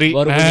punya istri.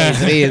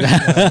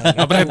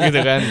 Ngabret gitu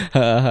kan.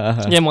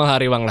 Ya mau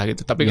hariwang lah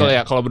gitu. Tapi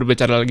kalau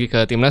berbicara lagi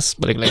ke timnas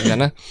balik lagi ke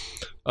sana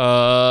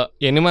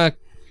ya ini mah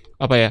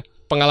apa ya?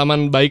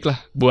 Pengalaman baik lah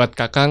buat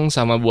Kakang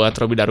sama buat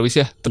Robi Darwis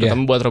ya.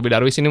 Terutama buat Robi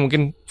Darwis ini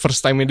mungkin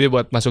first time dia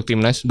buat masuk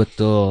timnas.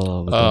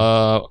 Betul.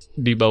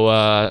 Di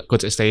bawah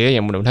coach STY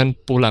yang mudah-mudahan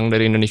pulang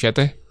dari Indonesia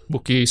teh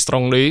Buki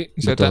strong deui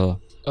saya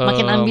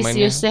makin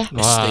ambisius ya.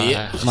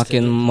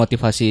 Makin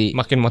motivasi.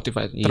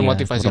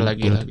 Termotivasi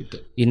lagi lah gitu.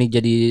 Ini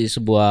jadi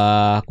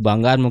sebuah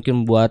kebanggaan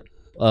mungkin buat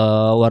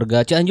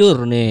warga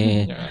Cianjur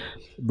nih.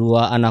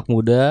 Dua anak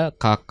muda,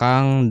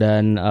 Kakang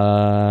dan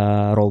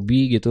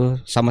Robi gitu.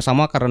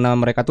 Sama-sama karena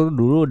mereka tuh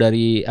dulu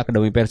dari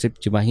Akademi PERSIB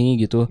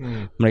Cimahi gitu.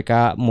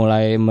 Mereka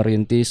mulai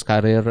merintis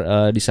karir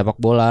di sepak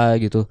bola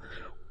gitu.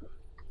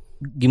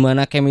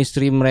 Gimana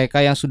chemistry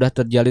mereka yang sudah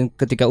terjalin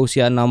ketika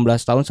usia 16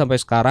 tahun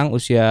sampai sekarang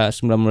usia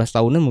 19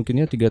 tahunan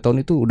mungkinnya 3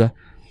 tahun itu udah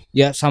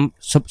ya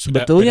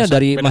sebetulnya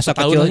dari masa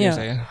kecilnya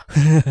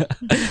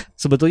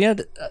sebetulnya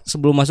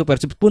sebelum masuk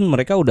PERSIB pun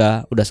mereka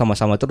udah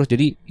sama-sama terus.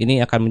 Jadi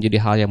ini akan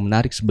menjadi hal yang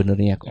menarik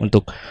sebenarnya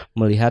untuk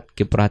melihat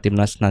kiprah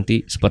timnas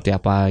nanti seperti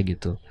apa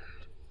gitu.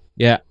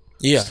 Ya.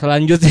 Iya.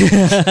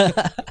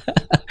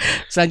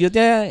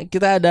 Selanjutnya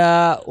kita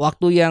ada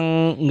waktu yang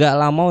nggak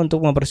lama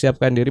untuk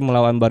mempersiapkan diri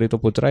melawan Barito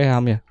Putra ya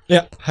Ham ya.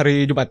 Ya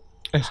hari Jumat.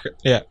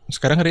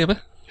 Sekarang hari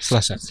apa?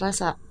 Selasa.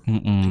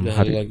 2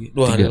 hari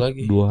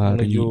lagi.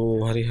 Menuju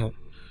hari H.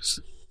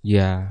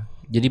 Ya.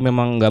 Jadi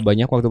memang nggak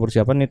banyak waktu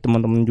persiapan nih,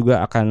 teman-teman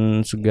juga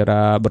akan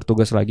segera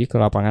bertugas lagi ke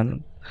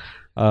lapangan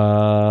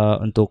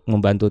untuk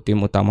membantu tim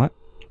utama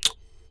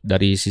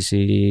dari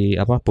sisi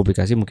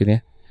publikasi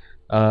mungkin ya.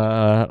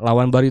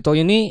 Lawan Barito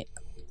ini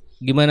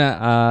gimana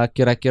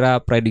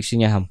kira-kira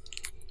prediksinya Ham?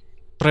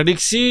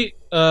 Prediksi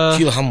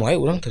Silham wae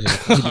urang tadi.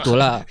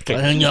 Gitulah.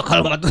 Kayaknya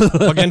kalau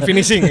bagian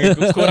finishing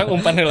kurang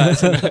umpan heula.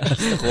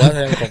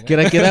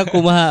 Kira-kira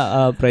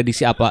kumaha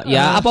prediksi apa?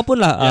 Ya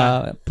apapun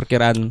lah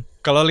perkiraan.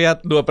 Kalau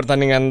lihat 2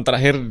 pertandingan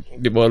terakhir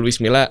di bawah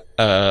Luis Milla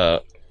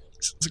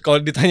kalau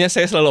ditanya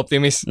saya selalu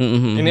optimis.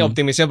 Ini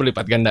optimisnya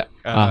berlipat ganda.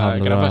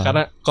 Kenapa?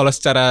 Karena kalau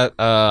secara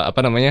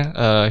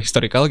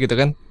historical gitu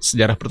kan,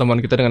 sejarah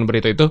pertemuan kita dengan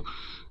Barito itu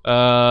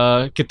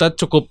kita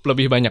cukup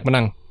lebih banyak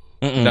menang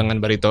dengan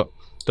Barito.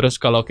 Terus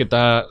kalau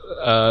kita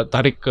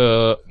tarik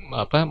ke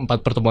 4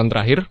 pertemuan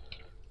terakhir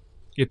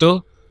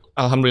itu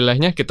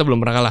alhamdulillahnya kita belum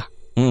pernah kalah.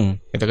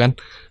 Gitu kan.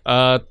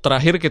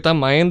 Terakhir kita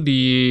main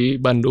di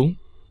Bandung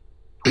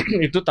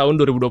itu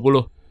tahun 2020.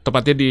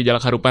 Tepatnya di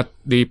Jalak Harupat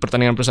di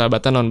pertandingan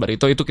persahabatan lawan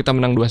Barito itu kita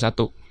menang 2-1.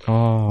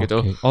 Gitu.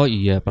 Okay. Oh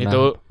iya pernah.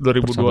 Itu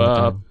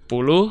 2020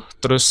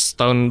 terus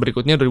tahun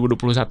berikutnya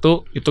 2021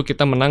 itu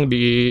kita menang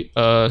di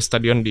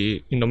stadion di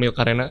Indomilk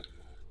Arena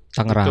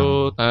Tangerang.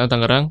 Itu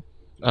Tangerang.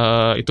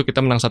 Itu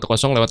kita menang 1-0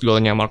 lewat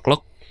golnya Mark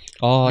Locke.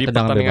 Di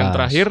pertandingan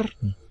terakhir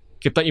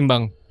kita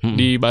imbang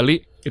di Bali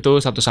itu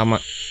 1-1.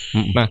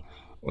 Nah,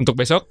 untuk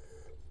besok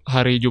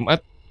hari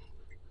Jumat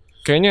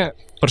kayaknya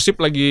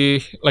PERSIB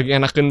lagi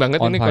enakeun banget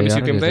ini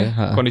kondisi tim teh.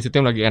 Kondisi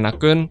tim lagi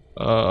enakeun.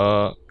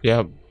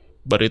 Ya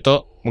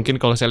Barito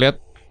mungkin kalau saya lihat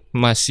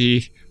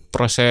masih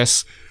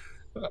proses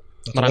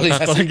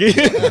merangkak lagi.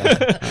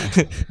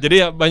 Jadi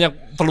ya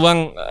banyak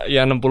peluang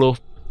ya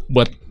 60-40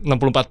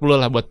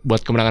 lah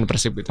buat kemenangan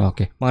PERSIB gitu.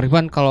 Oke. Mang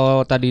Rifan,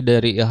 kalau tadi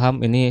dari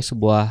Ilham ini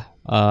sebuah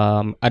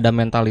ada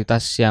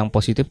mentalitas yang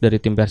positif dari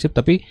tim Persib,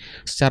 tapi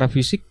secara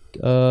fisik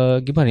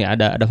gimana ya?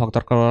 Ada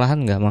faktor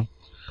kelelahan nggak, Mang?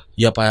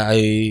 Ya Pak,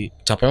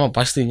 capek mah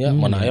pastinya.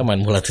 Mana ya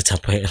main bola tuh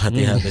capek,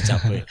 latihan tuh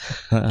capek.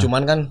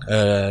 Cuman kan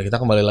kita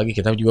kembali lagi,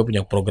 kita juga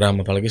punya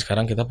program, apalagi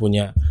sekarang kita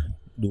punya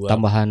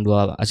tambahan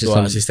dua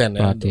asisten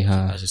ya,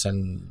 asisten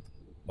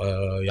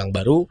yang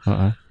baru.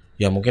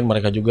 Ya mungkin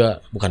mereka juga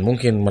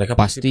mereka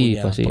pasti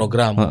punya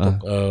program untuk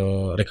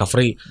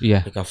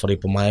recovery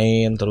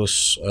pemain,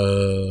 terus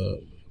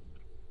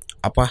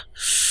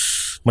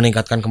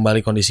meningkatkan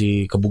kembali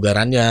kondisi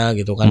kebugarannya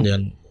gitu kan.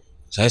 Dan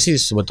saya sih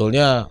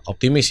sebetulnya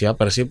optimis ya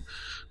Persib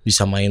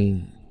bisa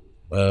main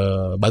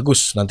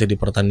bagus nanti di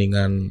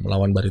pertandingan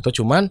melawan Barito.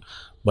 Cuman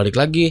balik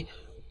lagi,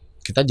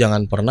 kita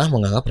jangan pernah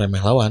menganggap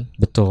remeh lawan.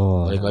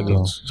 Betul. Balik lagi.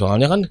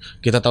 Soalnya kan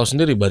kita tahu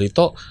sendiri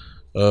Barito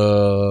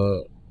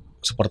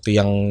seperti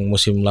yang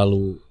musim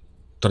lalu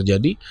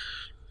terjadi,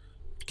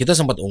 kita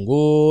sempat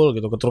unggul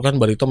gitu. Terus kan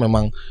Barito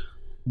memang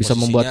bisa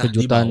membuat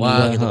kejutan di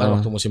bawah, gitu kan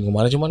waktu musim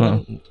kemarin, cuman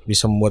kan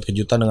bisa membuat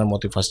kejutan dengan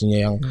motivasinya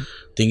yang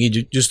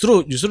tinggi.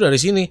 Justru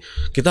dari sini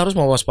kita harus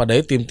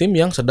mewaspadai tim-tim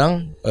yang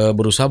sedang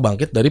berusaha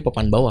bangkit dari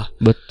papan bawah.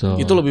 Betul.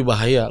 Itu lebih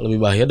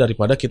bahaya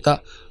daripada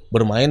kita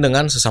bermain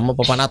dengan sesama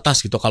papan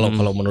atas gitu. Kalau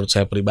menurut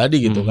saya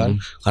pribadi gitu kan,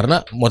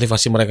 karena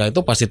motivasi mereka itu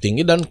pasti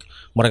tinggi dan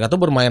mereka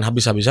tuh bermain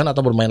habis-habisan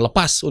atau bermain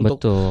lepas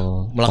untuk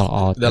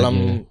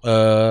dalam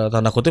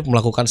tanda kutip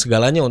melakukan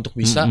segalanya untuk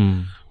bisa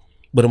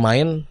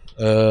bermain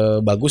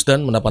bagus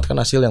dan mendapatkan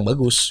hasil yang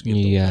bagus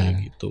gitu.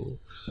 Iya. Gitu.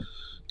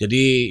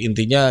 Jadi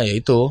intinya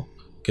yaitu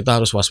kita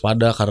harus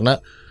waspada,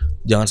 karena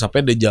jangan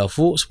sampai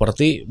dejavu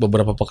seperti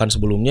beberapa pekan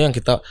sebelumnya yang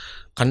kita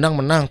tandang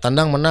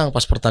menang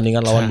pas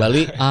pertandingan lawan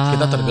Bali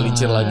kita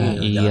tergelincir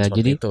lagi. Iya,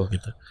 jadi itu,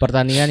 gitu.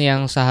 Pertandingan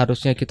yang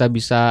seharusnya kita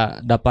bisa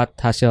dapat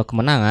hasil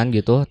kemenangan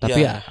gitu,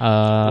 tapi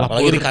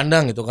apalagi di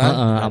kandang gitu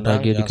kan.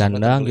 Apalagi di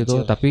kandang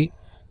gitu, tapi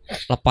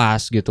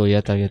lepas gitu ya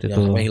target itu.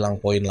 Sampai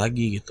hilang poin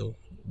lagi gitu.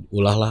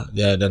 Ulah lah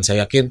ya, dan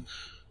saya yakin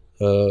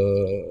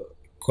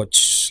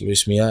Coach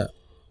Luis Milla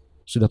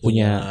sudah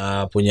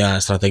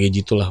punya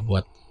strategi gitulah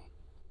buat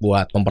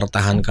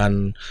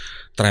mempertahankan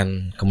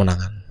tren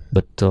kemenangan.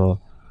 Betul.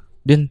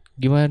 Din,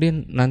 gimana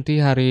Din?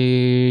 Nanti hari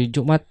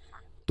Jumat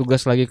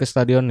tugas lagi ke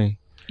stadion nih.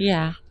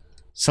 Iya.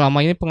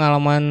 Selama ini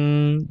pengalaman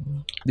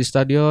di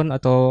stadion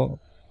atau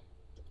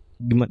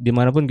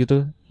dimanapun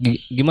gitu,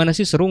 gimana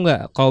sih, seru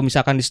nggak kalau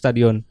misalkan di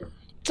stadion?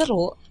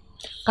 Seru,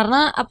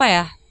 karena apa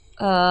ya?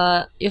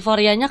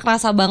 Euforianya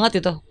kerasa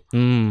banget itu.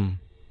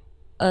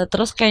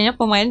 Terus kayaknya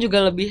pemain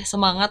juga lebih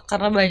semangat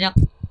karena banyak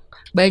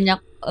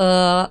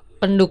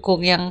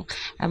pendukung yang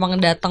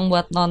emang datang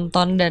buat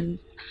nonton,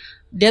 dan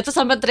dia tuh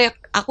sampai teriak.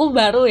 Aku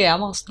baru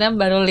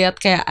lihat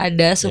kayak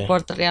ada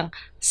supporter yang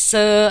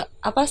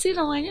apa sih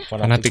namanya?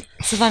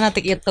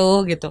 Fanatik itu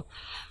gitu.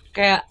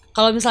 Kayak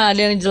kalau misalnya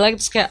ada yang jelek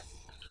terus kayak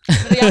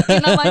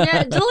teriakin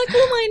namanya, jelek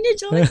lu mainnya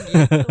jelek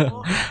gitu.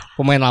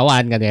 Pemain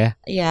lawan kan ya?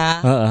 Iya.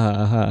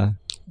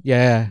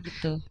 Ya,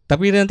 gitu.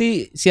 Tapi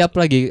nanti siap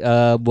lagi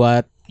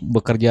buat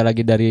bekerja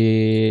lagi dari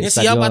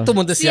stadion. Siapa tuh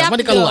muntah siapa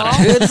di keluar?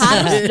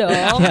 Harus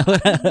dong.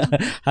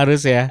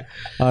 Harus ya.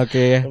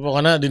 Oke.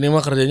 Pokoknya Dini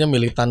mah kerjanya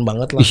militan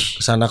banget lah,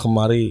 kesana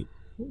kemari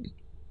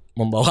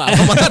membawa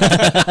alamat.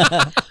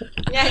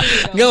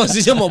 Enggak,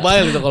 maksudnya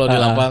mobile itu kalau di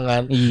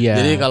lapangan.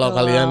 Iya. Jadi kalau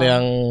kalian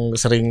yang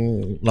sering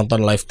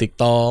nonton live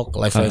TikTok,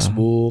 live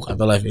Facebook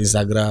atau live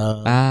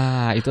Instagram,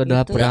 itu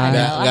adalah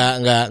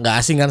nggak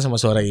asing kan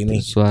sama suara ini.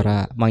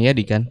 Suara Mang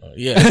Yadi kan?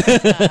 Iya.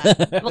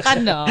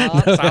 Bukan dong.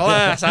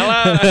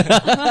 Salah.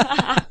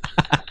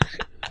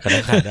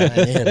 Kadang-kadang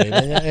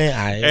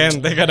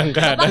ente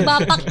kadang-kadang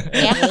bapak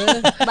ya.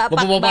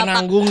 Bapak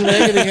nanggung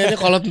kayaknya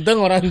kalau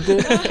tentang orang tuh.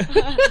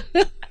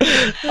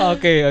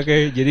 Oke.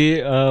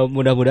 Jadi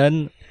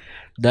mudah-mudahan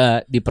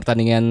di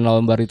pertandingan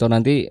lawan Barito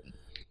nanti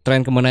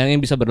tren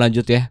kemenangannya bisa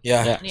berlanjut ya.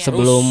 Ya.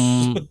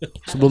 Sebelum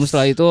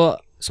setelah itu,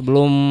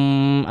 sebelum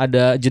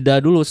ada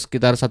jeda dulu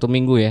sekitar 1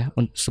 minggu ya,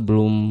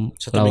 sebelum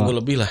 1 minggu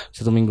lebih lah.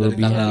 1 minggu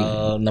lebih.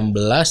 Tanggal 16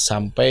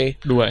 sampai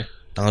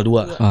 2. Tanggal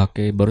 2.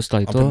 Oke, baru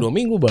setelah itu. Hampir 2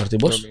 minggu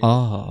berarti, Bos.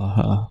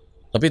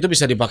 Tapi itu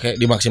bisa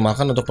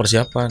dimaksimalkan untuk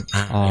persiapan.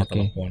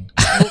 Bukan.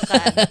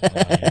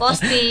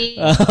 Posting.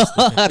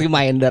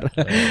 Reminder.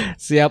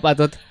 Siap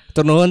atau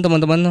turun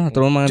teman-teman,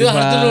 turun aja.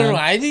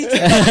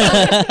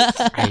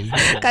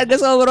 Kagak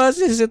ngobrol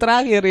sisi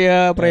terakhir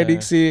ya,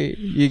 prediksi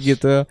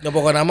gitu. Ya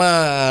pokoknya nama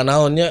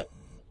naonnya.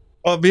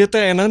 Oh, bieu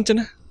teh enaon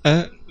cenah?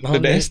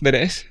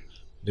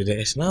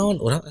 DDS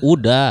naon orang?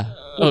 Udah.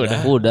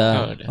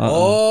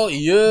 Oh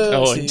iya.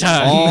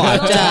 Acan.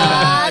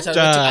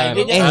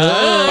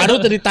 Baru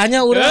tadi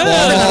ditanya urang.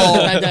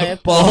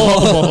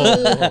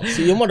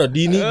 Si ieu mah udah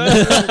Dini.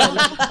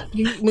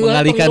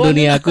 Mengalihkan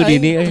duniaku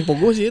Dini.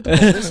 Pogo sih itu.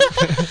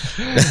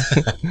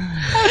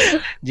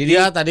 Jadi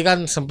ya tadi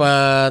kan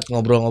sempat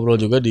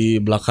ngobrol-ngobrol juga di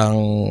belakang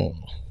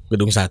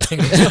gedung sate.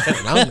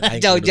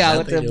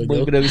 Jauh-jauh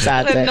tuh gedung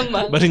sate.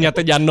 Baru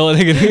nyata jandol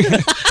gitu.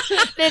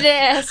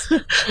 DDS.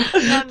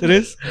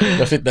 Terus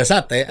David Da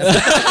Sate.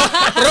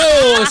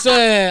 Terus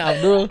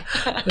Abdul.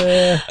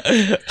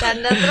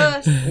 Canda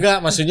terus. Enggak,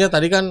 maksudnya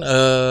tadi kan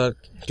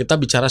kita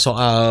bicara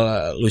soal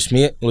Luis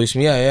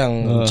Milla ya,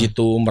 yang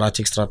jitu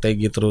meracik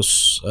strategi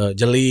terus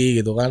jeli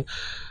gitu kan.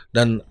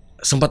 Dan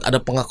sempat ada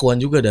pengakuan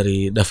juga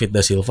dari David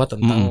Da Silva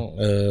tentang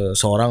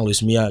seorang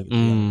Luis Milla gitu.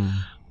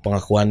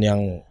 Pengakuan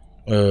yang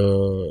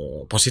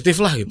positif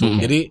lah gitu.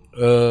 Jadi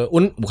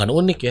bukan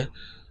unik ya.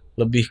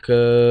 Lebih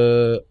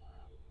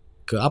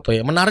ke apa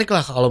ya? Menarik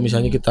lah kalau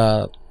misalnya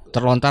kita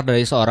terlontar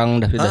dari seorang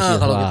David Da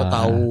Silva. Kalau kita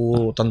tahu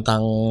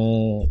tentang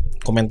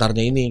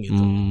komentarnya ini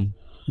gitu.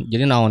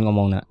 Jadi naon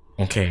ngomongna?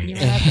 Oke.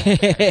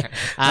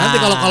 Nanti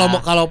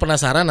kalau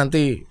penasaran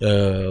nanti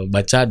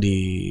baca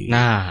di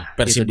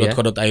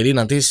persib.co.id,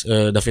 nanti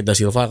David Da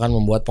Silva akan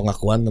membuat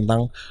pengakuan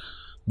tentang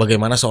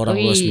bagaimana seorang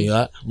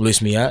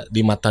Luis Milla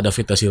di mata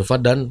David Da Silva,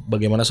 dan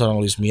bagaimana seorang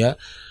Luis Milla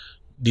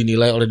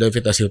dinilai oleh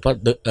David Da Silva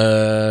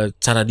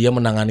cara dia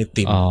menangani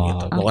tim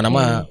gitu. Pokoknya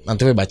nama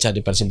nanti baca di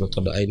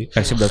persib.co.id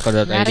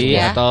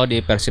atau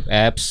di Persib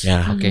apps.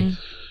 Ya. Oke.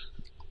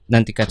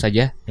 Nantikan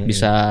saja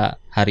bisa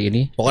hari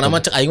ini. Pokoknya nama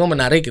cek aing mah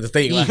menarik gitu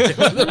teh.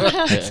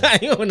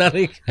 Aing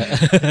menarik.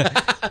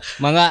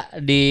 Mangga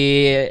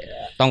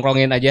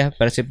ditongkrongin aja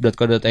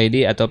persib.co.id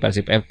atau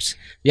Persib apps.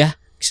 Ya,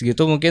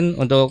 segitu mungkin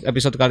untuk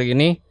episode kali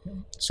ini.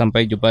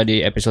 Sampai jumpa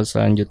di episode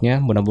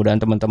selanjutnya. Mudah-mudahan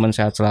teman-teman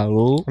sehat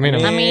selalu.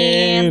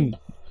 Amin.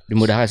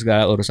 Dimudahkan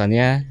segala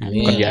urusannya,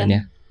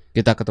 kerjaannya.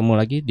 Kita ketemu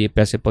lagi di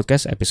Persib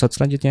Podcast episode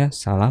selanjutnya.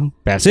 Salam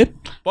Persib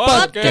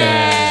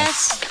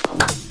Podcast.